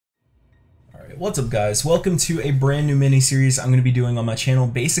What's up guys, welcome to a brand new mini-series I'm going to be doing on my channel,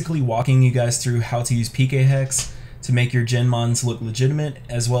 basically walking you guys through how to use PKHex to make your gen mons look legitimate,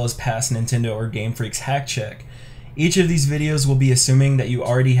 as well as pass Nintendo or Game Freak's hack check. Each of these videos will be assuming that you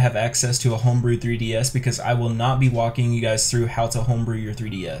already have access to a homebrew 3DS, because I will not be walking you guys through how to homebrew your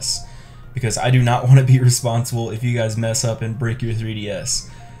 3DS, because I do not want to be responsible if you guys mess up and break your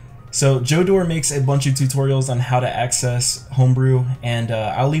 3DS. So Jodor makes a bunch of tutorials on how to access homebrew, and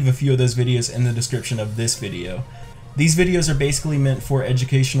I'll leave a few of those videos in the description of this video. These videos are basically meant for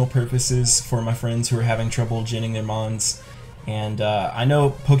educational purposes for my friends who are having trouble genning their mons. And I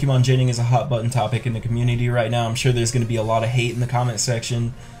know Pokemon genning is a hot button topic in the community right now. I'm sure there's going to be a lot of hate in the comment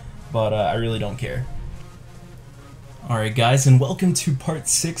section, but I really don't care. Alright guys, and welcome to part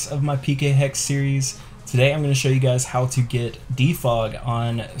 6 of my PKHex series. Today I'm going to show you guys how to get defog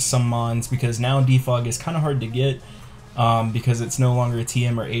on some mons, because now defog is kind of hard to get because it's no longer a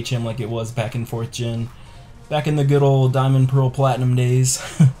TM or HM like it was back in 4th gen, back in the good old Diamond, Pearl, Platinum days.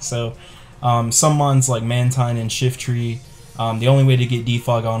 So some mons like Mantine and Shiftry, the only way to get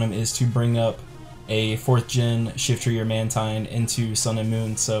defog on them is to bring up a 4th gen Shiftry or Mantine into Sun and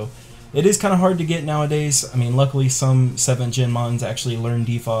Moon. So it is kind of hard to get nowadays. I mean, luckily some 7th gen mons actually learn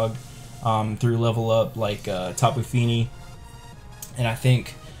defog through level up, like Tapu Fini, and I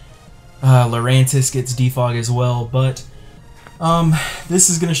think Lurantis gets defog as well. But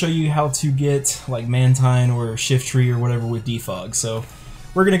this is going to show you how to get like Mantine or Shiftry or whatever with defog. So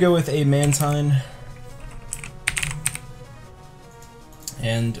we're going to go with a Mantine,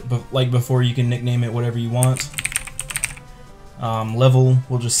 and like before, you can nickname it whatever you want. Level,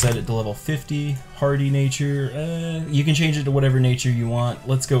 we'll just set it to level 50. Hardy nature, you can change it to whatever nature you want.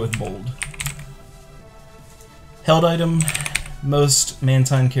 Let's go with bold. Held item, most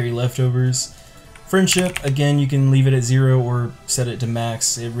Mantine carry leftovers. Friendship, again, you can leave it at 0 or set it to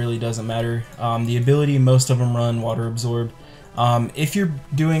max. It really doesn't matter. The ability, most of them run water absorb. If you're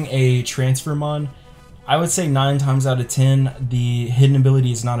doing a transfer mon, I would say 9 times out of 10 the hidden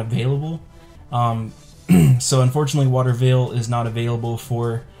ability is not available. So unfortunately, Water Veil is not available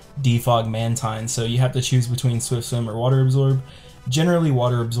for defog Mantine, so you have to choose between Swift Swim or Water Absorb. Generally,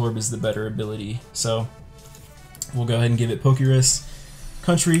 Water Absorb is the better ability, so we'll go ahead and give it Pokerus.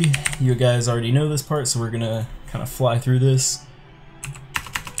 Country, you guys already know this part, so we're gonna kind of fly through this.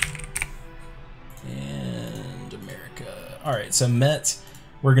 And America. Alright, so Met,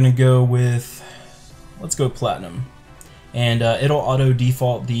 we're gonna go with, let's go Platinum. And it'll auto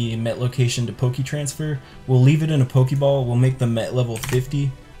default the Met location to Poke Transfer. We'll leave it in a Pokeball. We'll make the Met level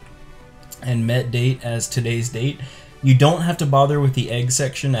 50 and Met date as today's date. You don't have to bother with the egg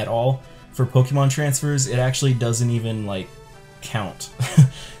section at all for Pokemon transfers. It actually doesn't even like count.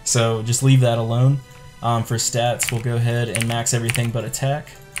 So just leave that alone. For stats, we'll go ahead and max everything but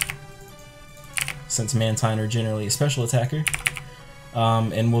attack, since Mantine are generally a special attacker.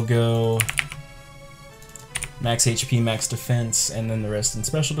 And we'll go max HP, max defense, and then the rest in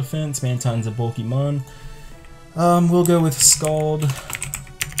special defense. Mantine's a bulky mon. We'll go with Scald,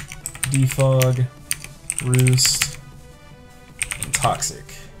 Defog, Roost, and Toxic,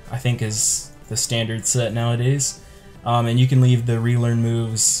 I think is the standard set nowadays. And you can leave the relearn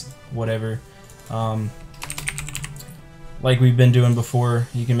moves, whatever. Like we've been doing before,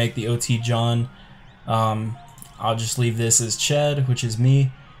 you can make the OT John. I'll just leave this as Chad, which is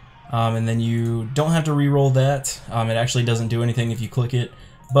me. And then you don't have to re-roll that. It actually doesn't do anything if you click it,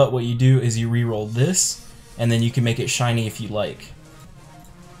 but what you do is you re-roll this, and then you can make it shiny if you like.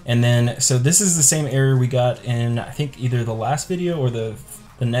 And then, so this is the same error we got in, I think, either the last video or the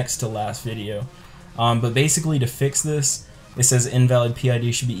next to last video. But basically, to fix this, it says invalid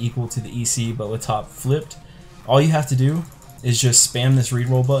PID should be equal to the EC, but with top flipped. All you have to do is just spam this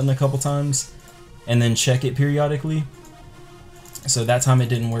re-roll button a couple times, and then check it periodically. So that time it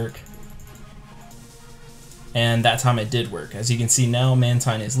didn't work, and that time it did work. As you can see now,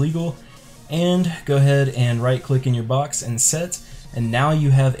 Mantine is legal. And go ahead and right click in your box and set, and now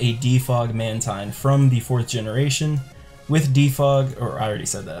you have a defog Mantine from the 4th generation with defog, or I already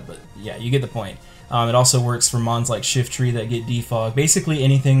said that, but yeah, you get the point. It also works for mons like Shiftry that get defog. Basically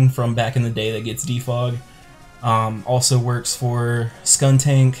anything from back in the day that gets defog. Also works for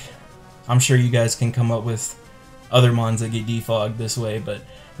Skuntank. I'm sure you guys can come up with other mons that get defogged this way, but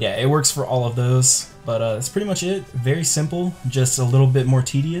yeah, it works for all of those. But that's pretty much it. Very simple, just a little bit more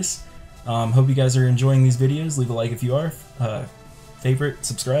tedious. Hope you guys are enjoying these videos. Leave a like if you are. Favorite,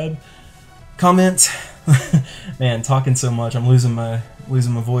 subscribe, comment. Man, talking so much, I'm losing my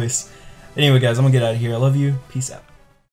voice. Anyway, guys, I'm gonna get out of here. I love you. Peace out.